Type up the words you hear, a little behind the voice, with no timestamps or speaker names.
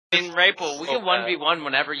In Raple, we can 1v1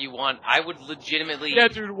 whenever you want. I would legitimately. Yeah,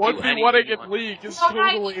 dude, 1v1ing in League is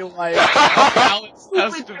totally like a balanced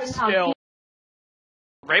test of skill.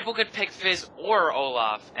 Raple could pick Fizz or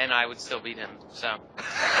Olaf, and I would still beat him, so.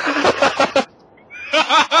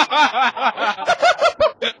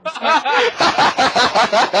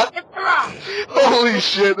 Holy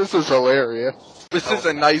shit, this is hilarious. This is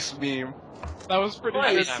a nice meme. That was pretty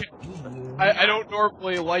good. I don't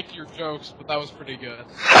normally like your jokes, but that was pretty good.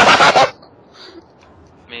 I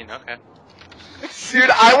mean, okay. Dude,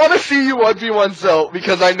 I want to see you 1v1 Xlte,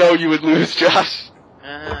 because I know you would lose, Josh.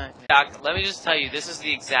 Doc, let me just tell you, this is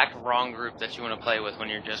the exact wrong group that you want to play with when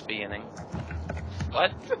you're just beginning.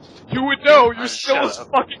 What? You would know, you're still as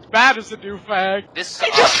fucking bad as a new fag. This I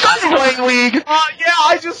just started playing League! Yeah,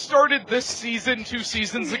 I just started this season 2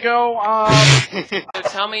 seasons ago, So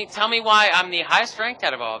tell me why I'm the highest ranked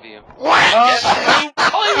out of all of you. What?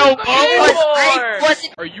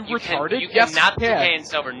 Are you retarded? You Yes, cannot you can. decay in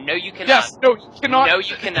silver. No, you cannot. Yes, no, you cannot. No,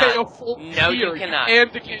 you cannot. No, you cannot. You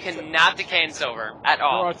You cannot decay in silver at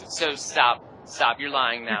all. So stop. Stop. You're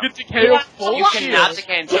lying now. You can decay a full You cannot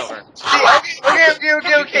decay in silver.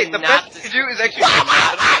 Okay. The best thing to do is actually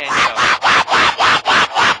cannot decay in silver.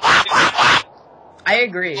 I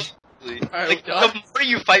agree. Like, the more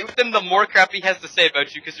you fight with him, the more crap he has to say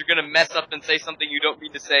about you, because you're gonna mess up and say something you don't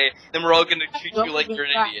mean to say, then we're all gonna treat you like you're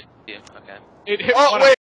an idiot. Yeah, okay. It hit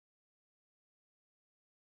wait.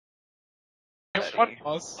 one of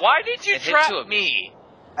us. Why did you trap me?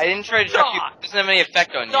 I didn't try to trap you. It doesn't have any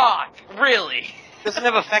effect on you. Doc, really? It doesn't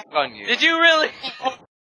have effect on you. Did you really?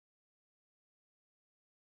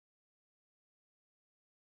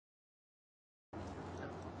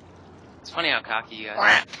 It's funny how cocky you guys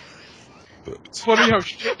are. It's funny how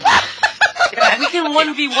shit. We can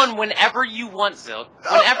 1v1 whenever you want, Xlte.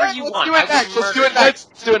 Whenever you want. Let's do it next.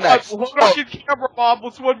 Let's do it next. Fucking camera bomb,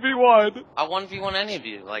 let's 1v1. I'll 1v1 any of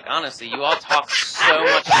you. Like, honestly, you all talk so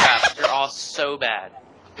much crap. You're all so bad.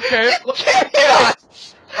 Okay,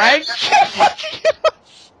 Frank?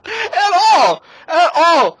 At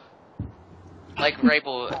all! Like,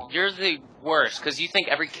 Raple, you're the worst, because you think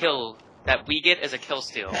every kill that we get is a kill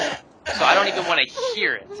steal. So I don't even want to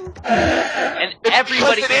hear it. And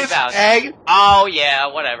everybody can vouch. Oh yeah,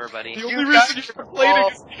 whatever, buddy. The only reason you're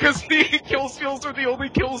complaining is because the kill steals are the only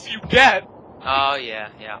kills you get. Oh yeah.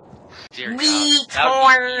 Dear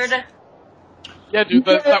Retard! Yeah, dude,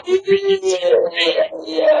 that would be easy for me.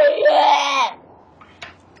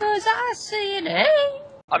 Cause I said, hey.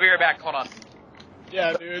 I'll be right back, hold on.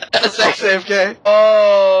 Yeah, dude. That's AFK.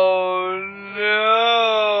 Oh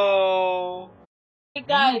no! Hey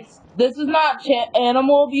guys, this is not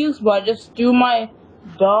animal abuse, but I just do my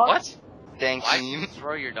dog. What? Dank Why meme.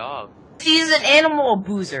 throw your dog? He's an animal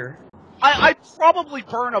abuser. I'd probably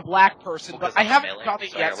burn a black person, but I haven't got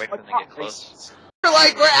it yet. Wait for them to get close.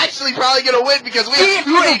 We're actually probably gonna win because we have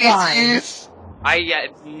 2 ADCs. I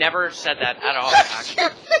never said that at all, actually.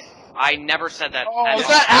 I never said that at all. Is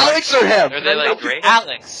that Alecks or him? Are they like great?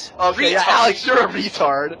 Alecks. Okay, yeah, Alecks, you're a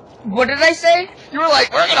retard. What did I say? You were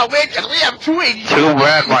like, we're gonna win because we have 2 ADCs. Too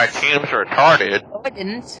bad my team's retarded. No, I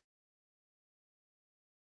didn't.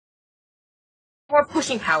 More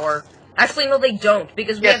pushing power. Actually, no, they don't,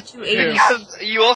 because we have 2 80s. You